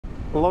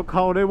Look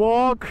how they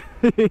walk.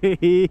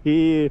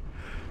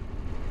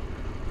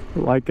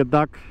 Like a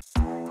duck.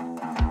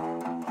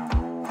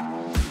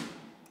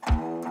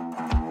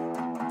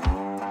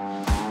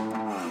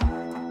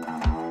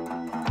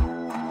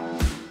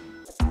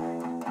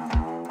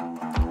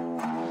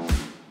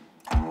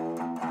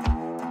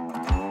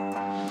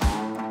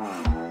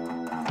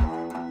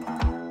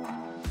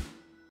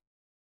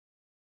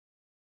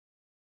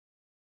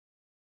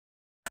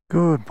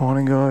 Good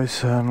morning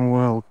guys and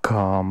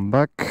welcome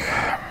back.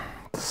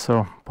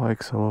 So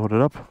bikes are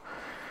loaded up.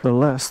 The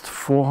last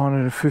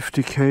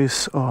 450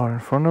 k's are in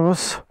front of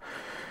us.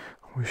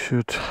 We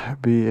should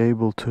be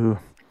able to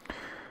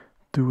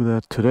do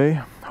that today,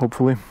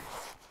 hopefully.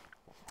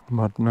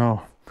 But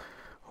now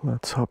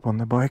let's hop on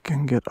the bike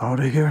and get out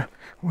of here.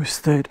 We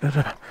stayed at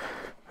a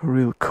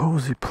real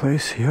cozy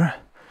place here.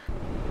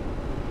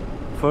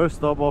 First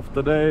stop of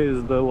the day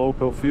is the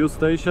local fuel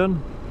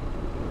station.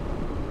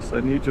 I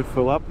need to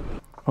fill up.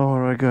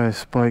 Alright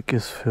guys, bike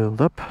is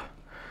filled up.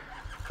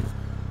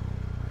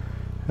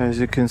 As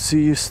you can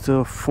see,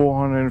 still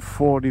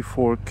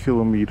 444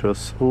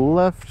 kilometers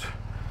left.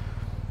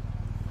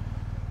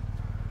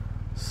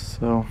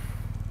 So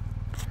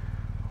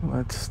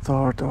let's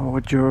start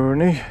our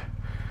journey.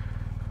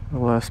 The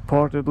last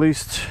part at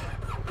least.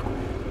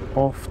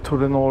 Off to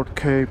the North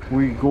Cape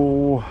we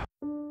go.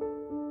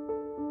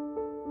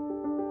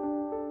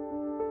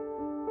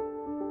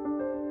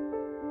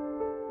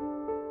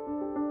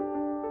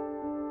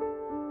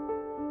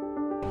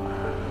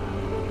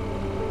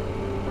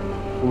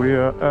 We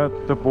are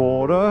at the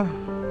border.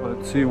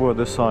 Let's see where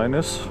the sign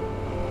is.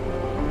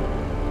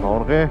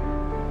 Norway.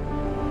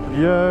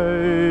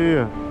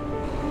 Yay!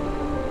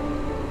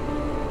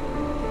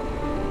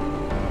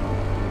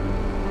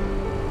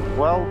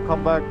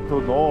 Welcome back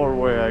to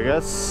Norway, I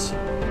guess.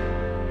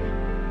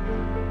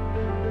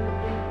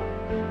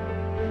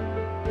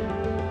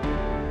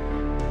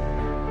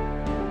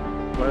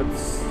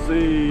 Let's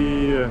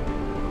see.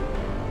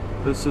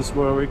 This is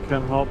where we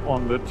can hop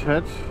on the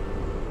TED.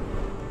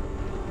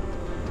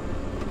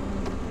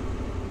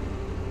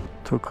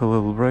 Took a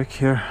little break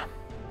here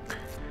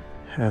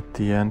at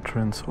the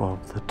entrance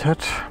of the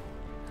TED,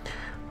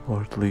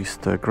 or at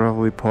least the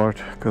gravelly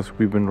part, because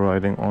we've been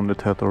riding on the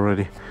TED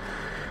already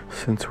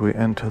since we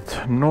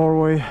entered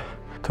Norway.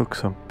 Took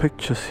some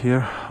pictures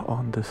here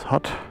on this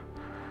hut.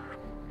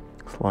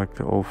 It's like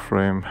the old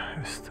frame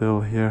is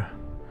still here,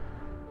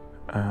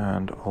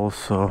 and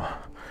also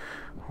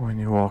when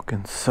you walk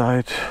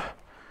inside,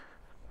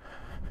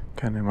 you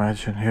can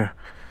imagine here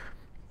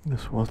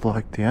this was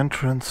like the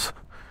entrance.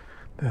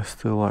 There's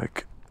still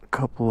like a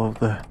couple of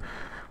the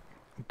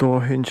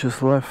door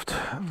hinges left,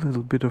 a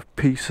little bit of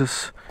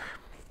pieces.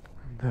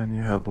 And then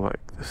you have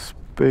like this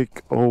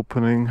big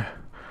opening,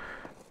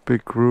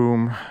 big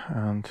room,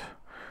 and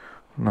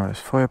nice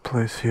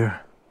fireplace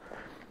here.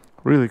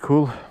 Really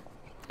cool.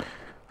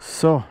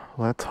 So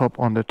let's hop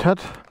on the TED.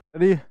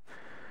 Ready?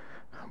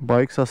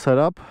 Bikes are set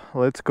up.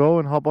 Let's go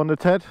and hop on the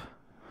TED.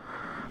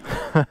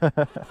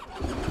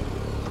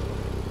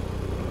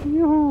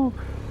 Yoo-hoo.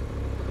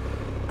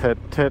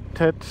 TED.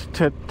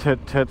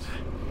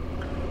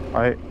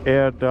 I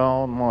air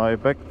down my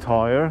back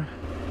tire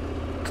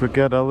to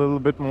get a little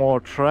bit more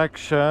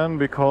traction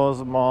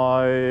because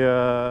my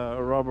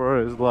rubber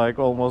is like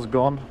almost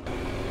gone.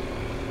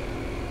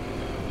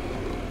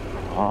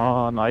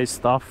 Ah, nice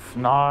stuff,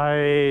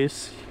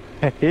 nice.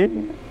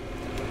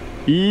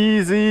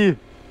 Easy.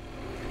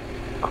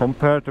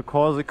 Compared to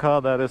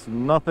Corsica, that is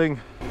nothing.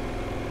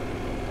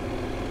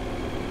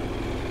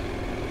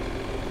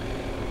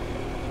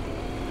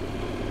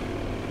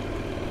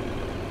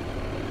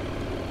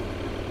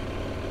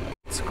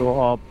 Go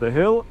up the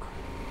hill.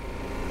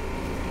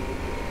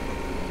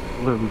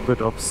 A little bit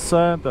of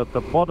sand at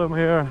the bottom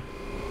here.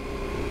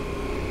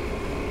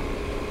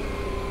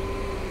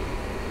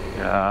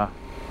 Yeah.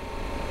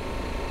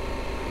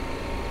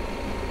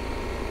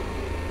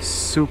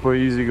 Super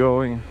easy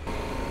going.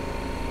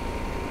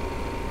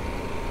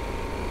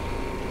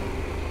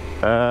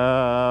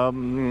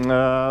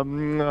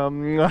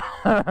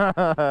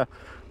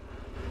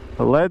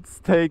 Let's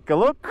take a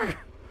look.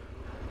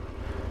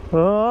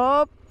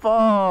 Hoppa!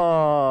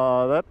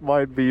 That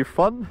might be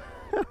fun.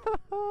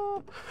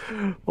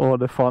 Or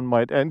the fun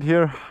might end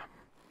here.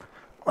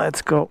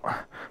 Let's go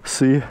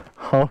see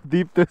how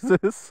deep this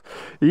is.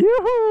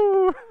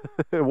 Yoo-hoo!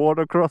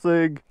 Water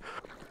crossing.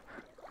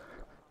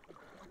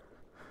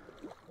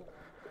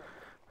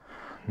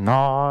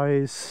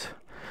 Nice.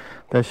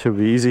 That should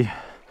be easy.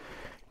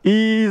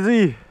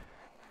 Easy.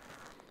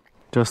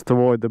 Just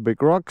avoid the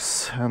big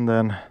rocks and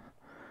then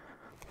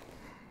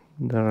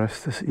the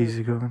rest is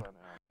easy going.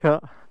 Yeah,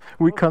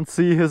 we can't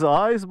see his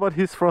eyes, but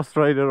he's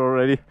frustrated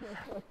already.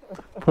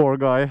 Poor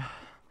guy.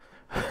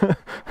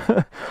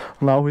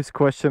 Now he's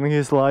questioning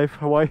his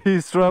life, why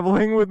he's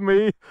traveling with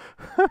me.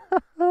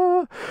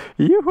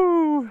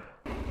 Yoo-hoo!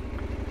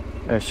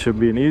 That should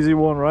be an easy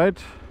one,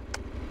 right?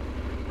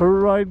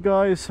 Alright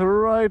guys,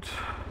 alright.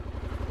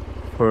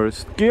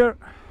 First gear.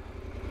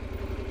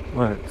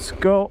 Let's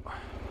go.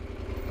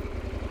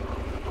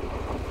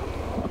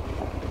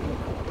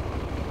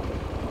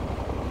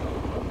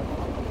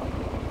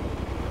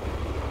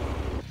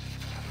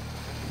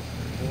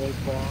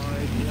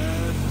 fine.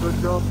 Yes, good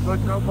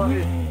job,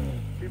 buddy.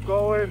 Keep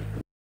going.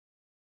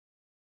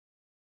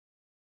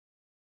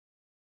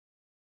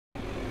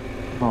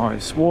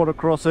 Nice water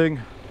crossing.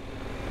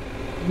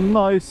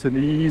 Nice and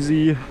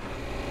easy.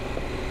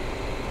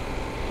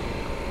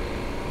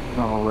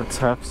 Now let's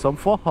have some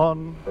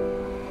fun.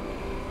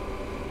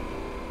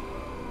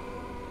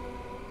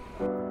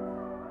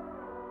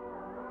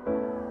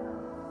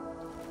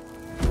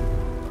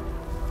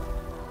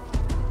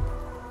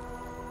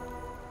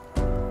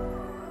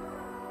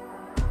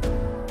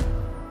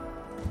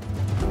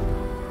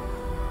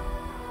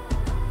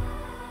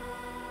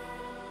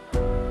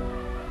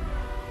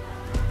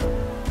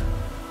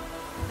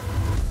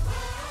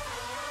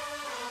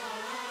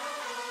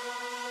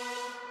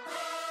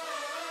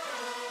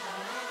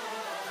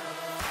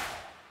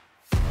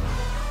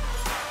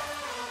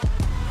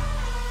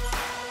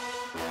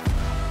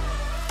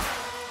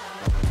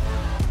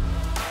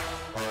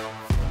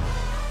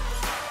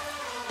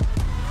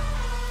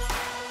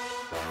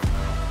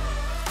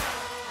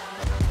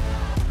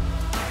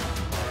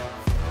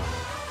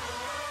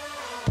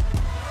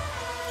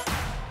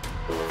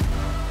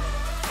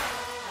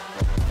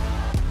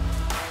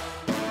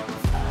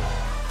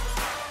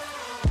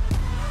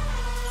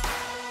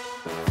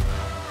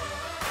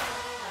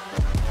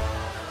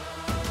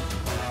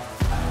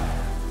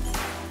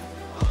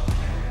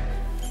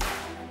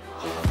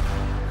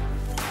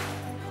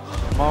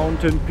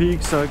 Mountain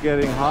peaks are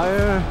getting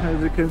higher,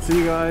 as you can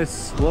see,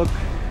 guys. Look.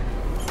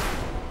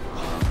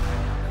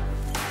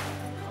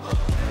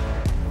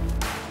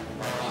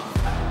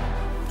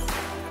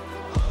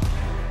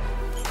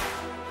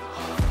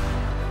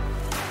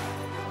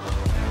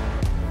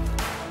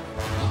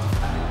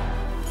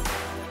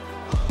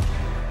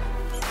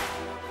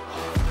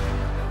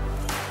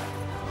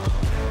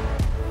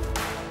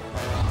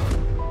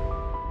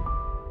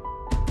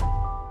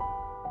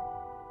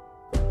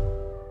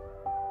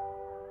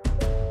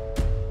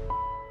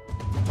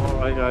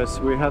 Alright guys,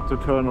 we had to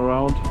turn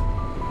around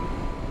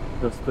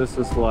because this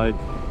is like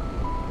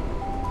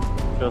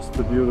just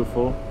too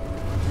beautiful.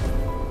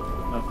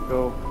 Let's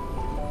go.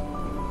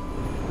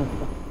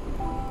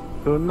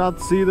 Do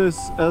not see this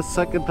a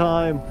second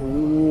time.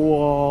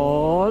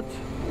 What?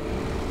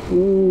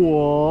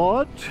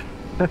 What?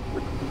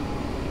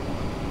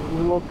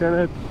 Look at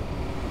it.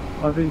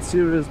 I mean,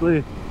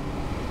 seriously,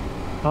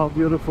 how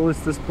beautiful is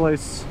this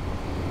place?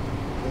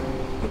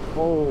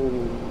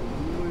 Oh.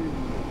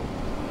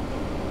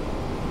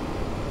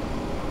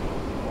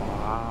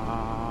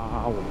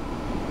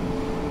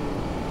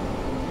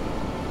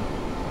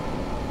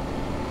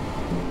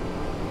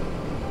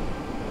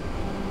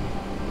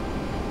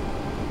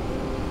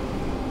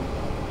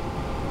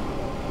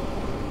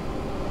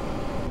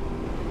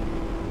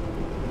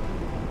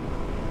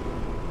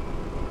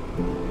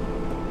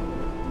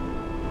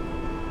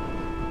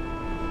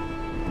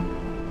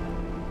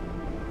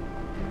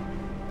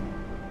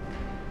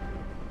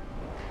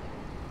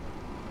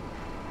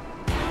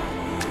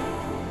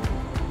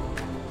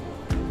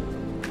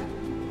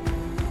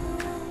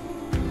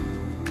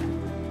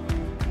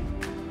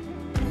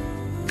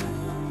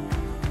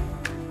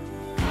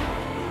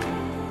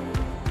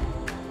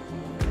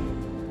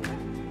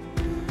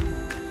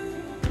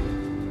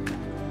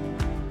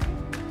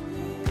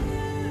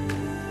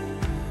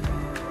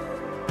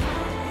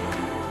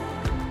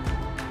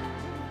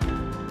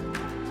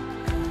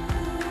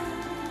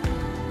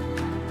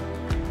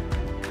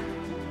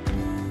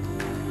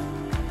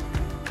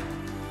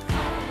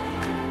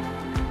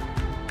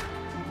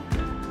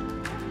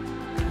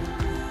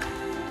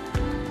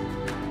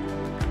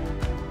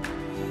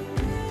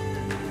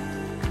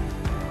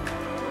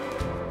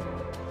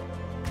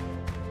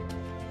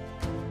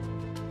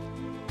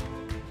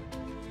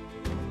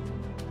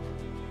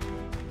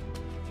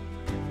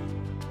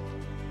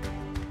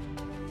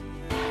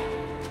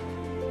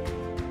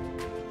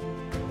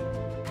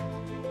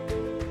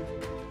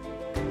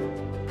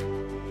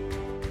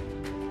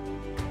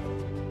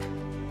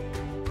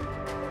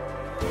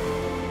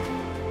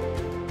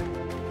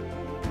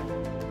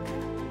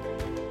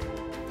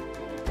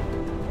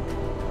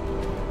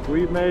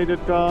 We made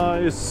it,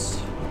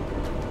 guys.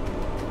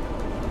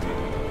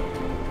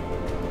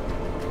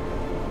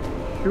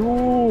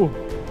 Phew.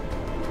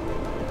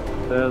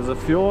 There's a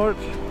fjord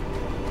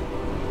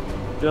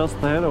just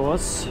ahead of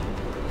us.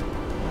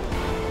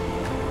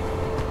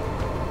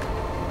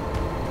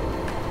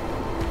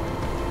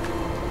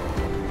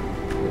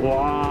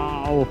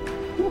 Wow.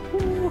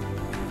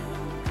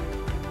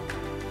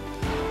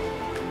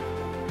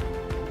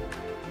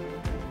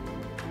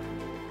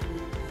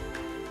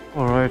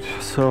 Alright,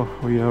 so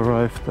we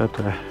arrived at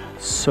a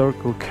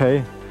Circle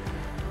K.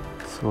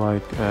 It's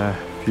like a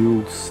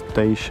fuel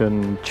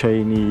station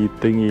chainy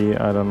thingy,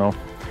 I don't know.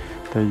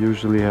 They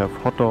usually have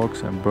hot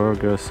dogs and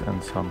burgers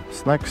and some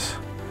snacks.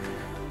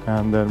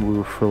 And then we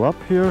will fill up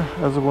here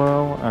as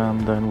well,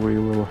 and then we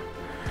will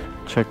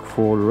check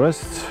for the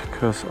rest,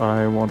 because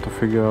I want to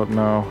figure out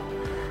now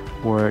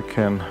where I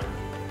can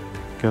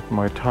get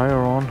my tire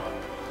on.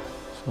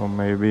 So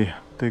maybe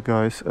the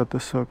guys at the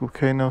Circle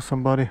K know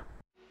somebody.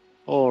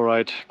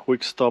 Alright,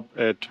 quick stop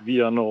at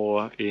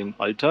Viano in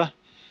Alta.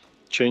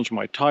 Change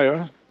my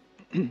tire.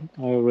 I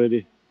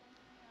already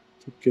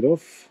took it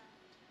off,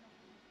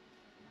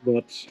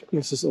 but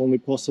this is only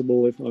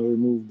possible if I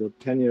remove the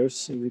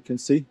panniers, as you can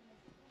see.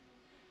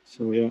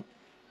 So yeah,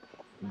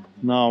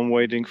 now I'm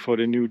waiting for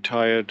the new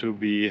tire to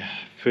be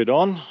fit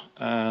on,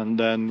 and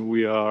then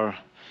we are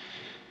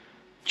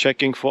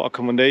checking for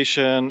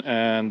accommodation,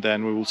 and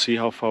then we will see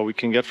how far we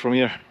can get from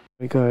here.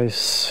 Hey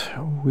guys,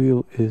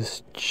 wheel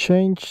is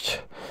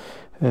changed.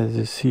 As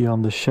you see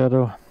on the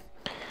shadow,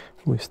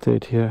 we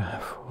stayed here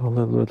for a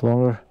little bit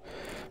longer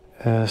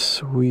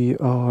as we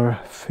are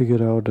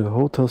figured out the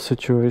hotel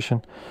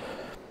situation.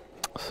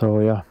 So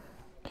yeah,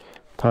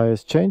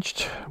 tires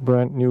changed,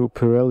 brand new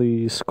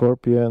Pirelli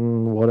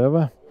Scorpion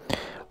whatever,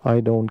 I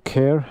don't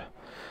care.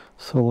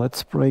 So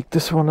let's break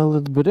this one a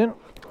little bit in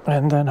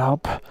and then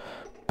hop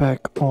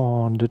back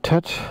on the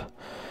TED.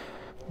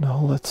 Now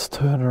let's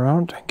turn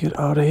around and get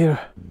out of here.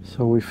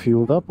 So we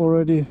fueled up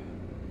already,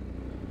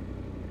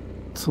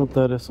 so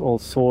that is all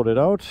sorted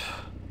out.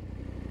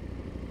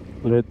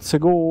 Let's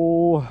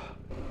go.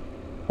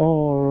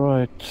 All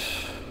right,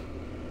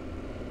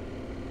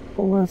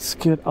 let's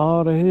get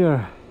out of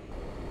here.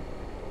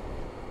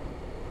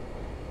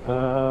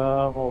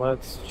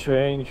 Let's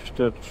change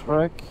the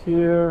track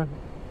here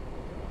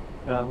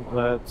and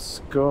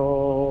let's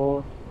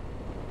go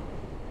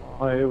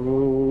high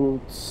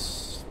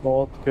routes,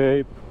 North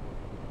Cape.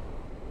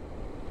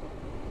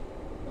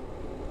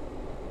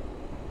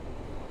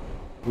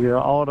 We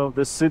are out of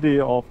the city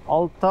of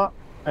Alta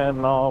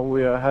and now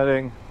we are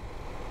heading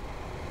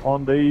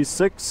on the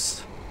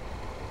E6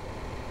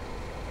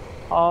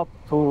 up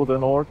to the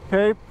North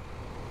Cape.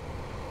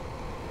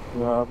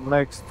 We are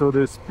next to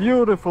this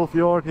beautiful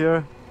fjord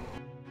here.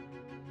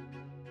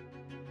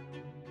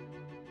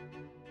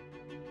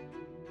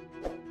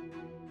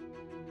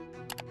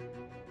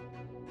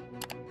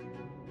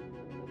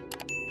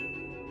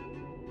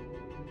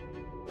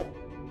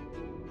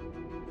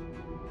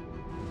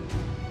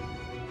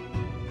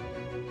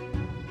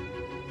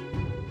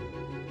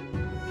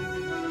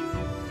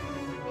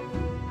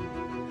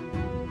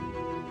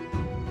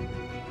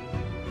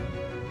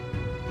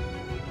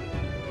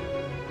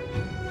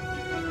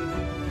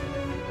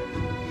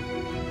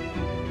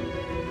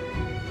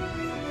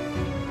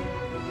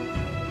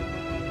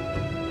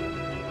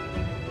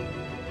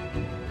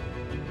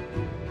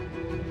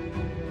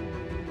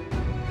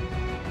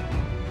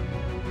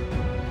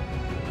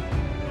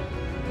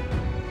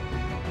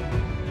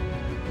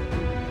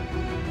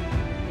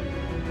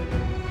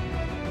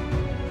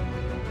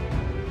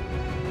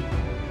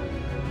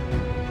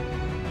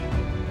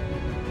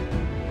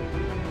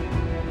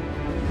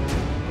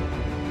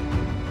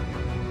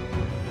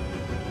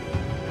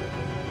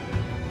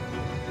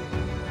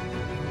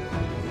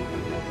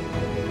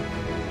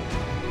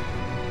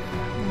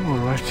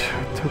 Alright,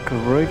 I took a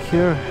break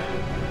here,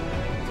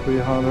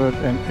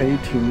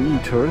 380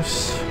 meters.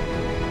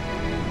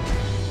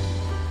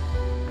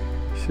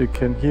 So you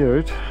can hear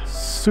it,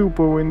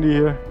 super windy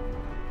here.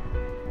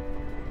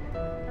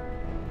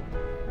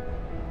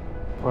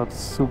 But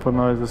super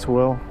nice as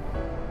well.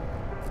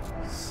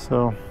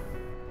 So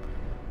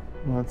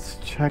let's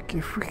check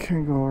if we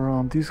can go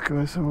around these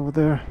guys over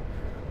there.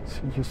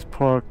 So just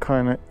park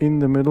kind of in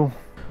the middle.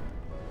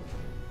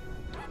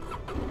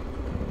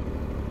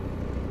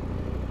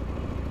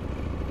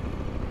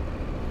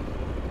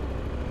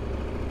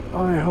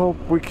 I hope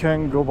we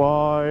can go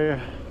by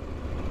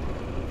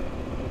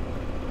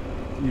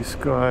these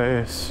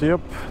guys. Yep,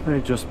 they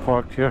just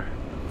parked here.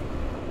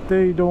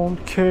 They don't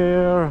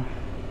care,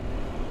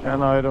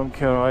 and I don't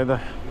care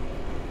either.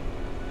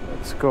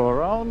 Let's go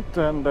around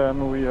and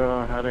then we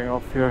are heading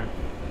off here.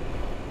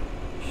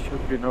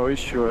 Should be no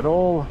issue at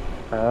all.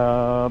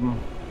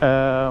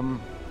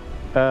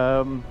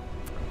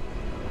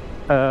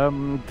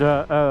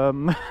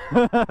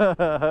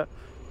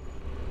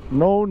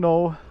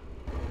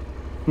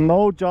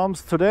 No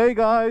jumps today,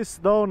 guys.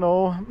 No,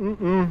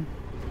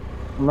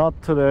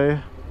 not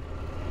today.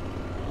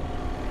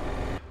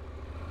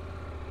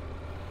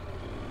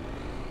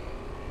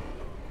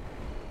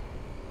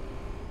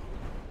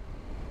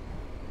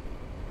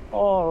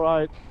 All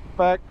right,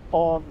 back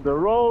on the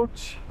road.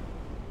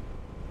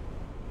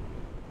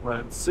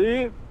 Let's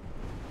see.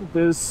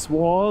 This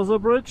was a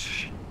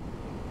bridge.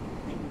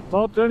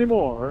 Not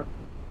anymore.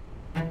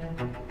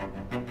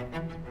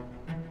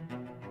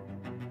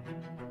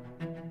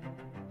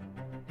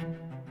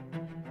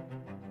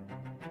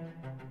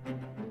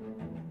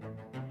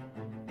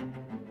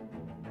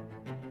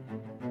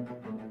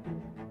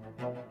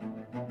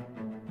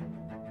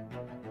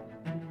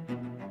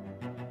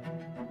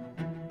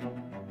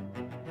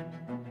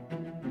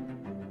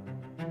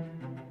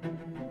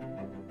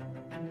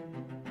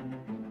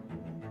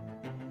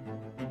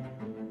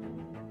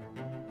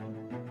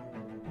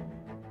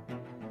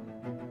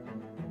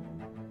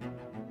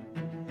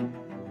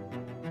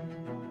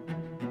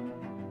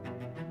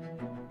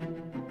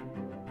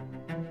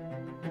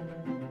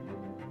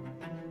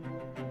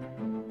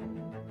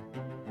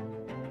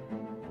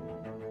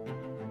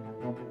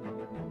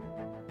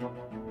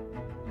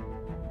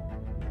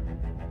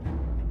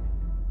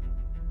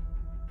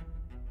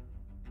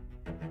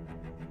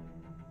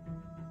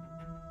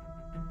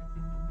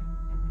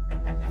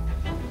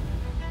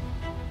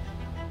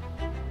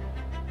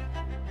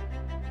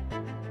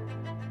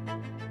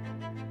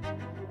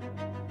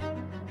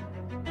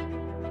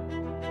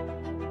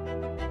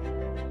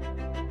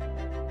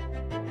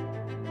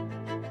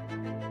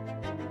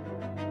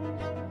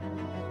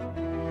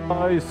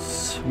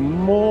 Nice,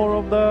 more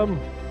of them.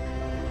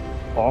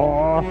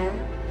 Oh,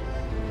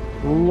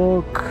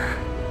 look.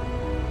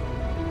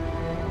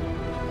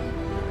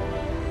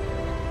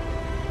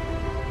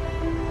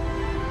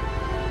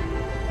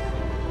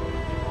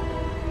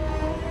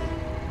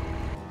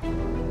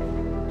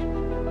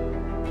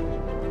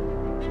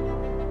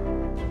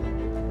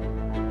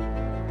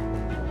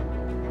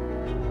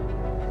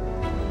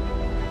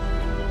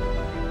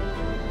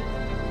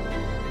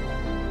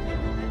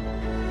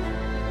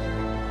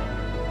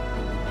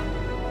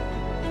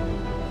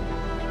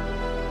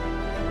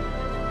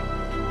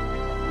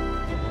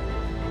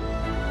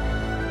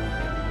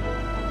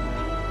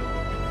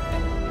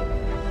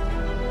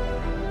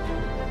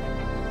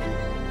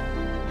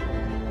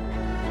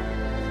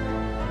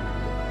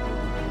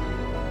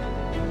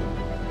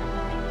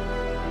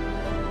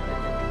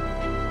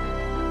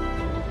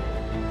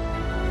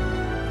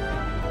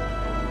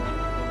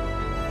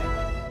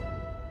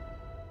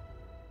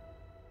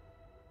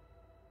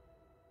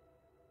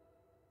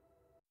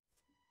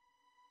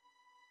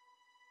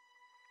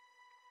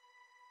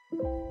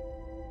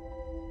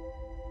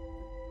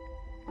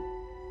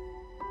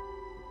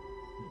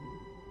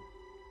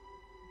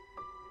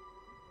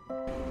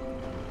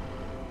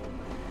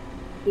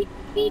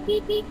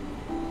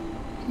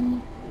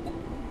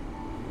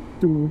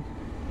 Dude,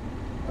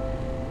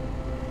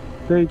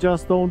 they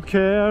just don't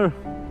care.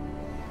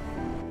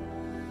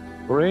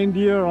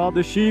 Reindeer are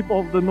the sheep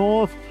of the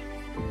north.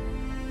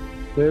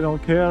 They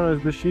don't care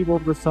as the sheep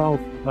of the south,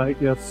 I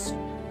guess.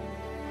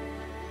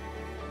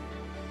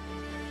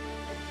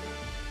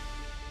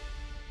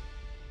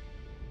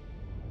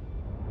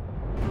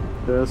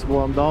 There's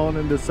one down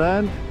in the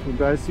sand. You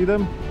guys see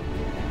them?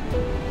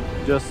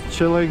 Just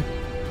chilling.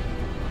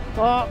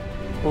 Ah,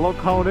 look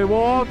how they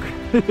walk.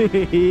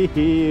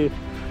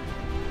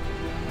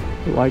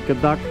 Like a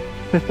duck.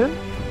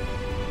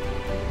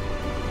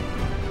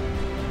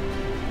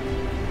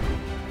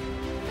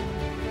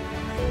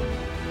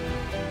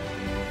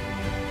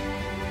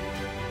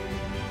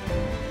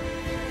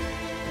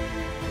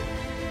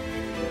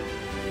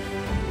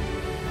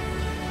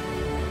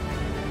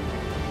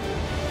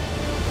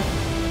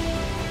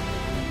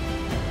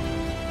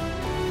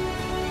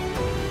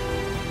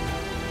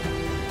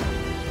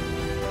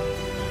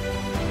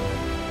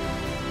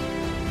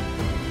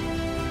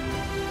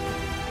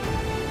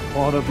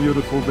 What a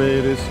beautiful day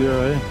it is here,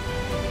 eh?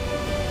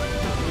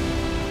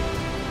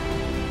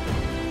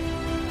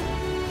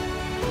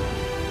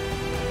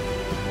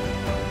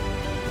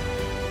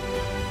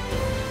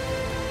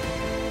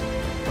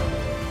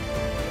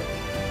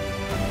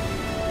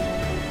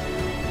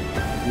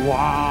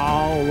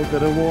 Wow, look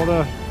at the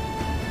water.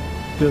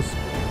 Just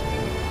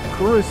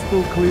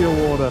crystal clear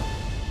water.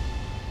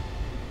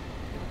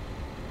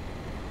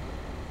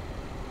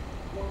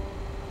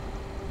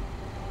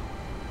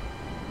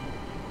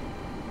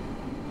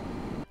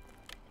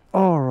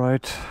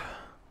 Alright,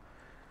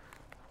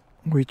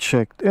 we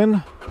checked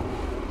in.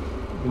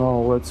 Now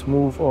let's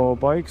move our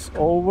bikes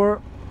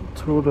over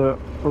to the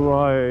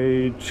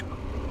right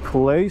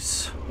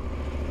place.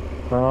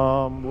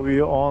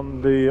 We're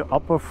on the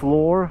upper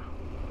floor,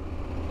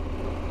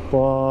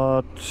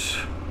 but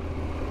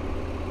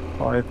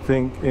I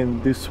think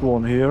in this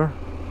one here.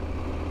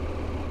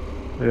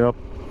 Yep,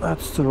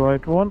 that's the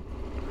right one.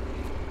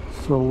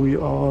 So we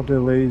are the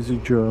lazy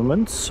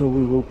Germans, so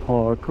we will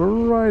park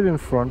right in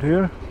front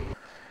here.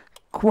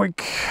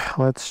 Quick,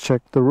 let's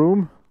check the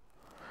room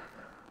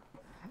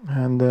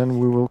and then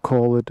we will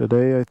call it a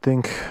day, I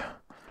think.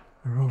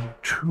 Room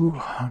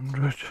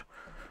 200.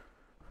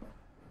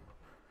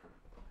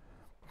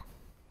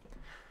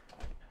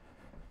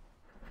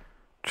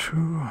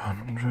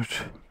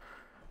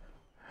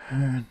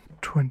 And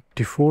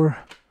 24.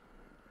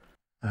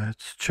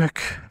 Let's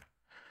check.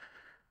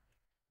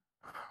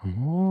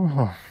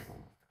 Oh.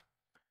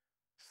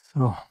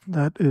 So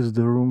that is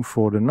the room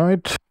for the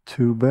night.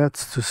 2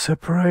 beds to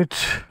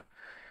separate.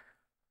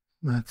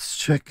 Let's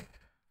check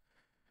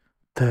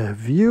the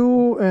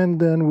view and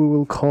then we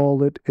will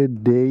call it a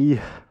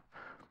day.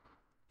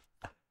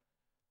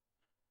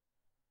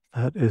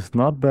 That is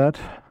not bad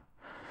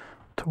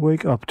to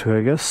wake up to,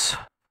 I guess.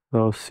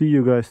 So see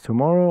you guys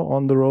tomorrow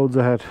on the roads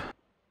ahead.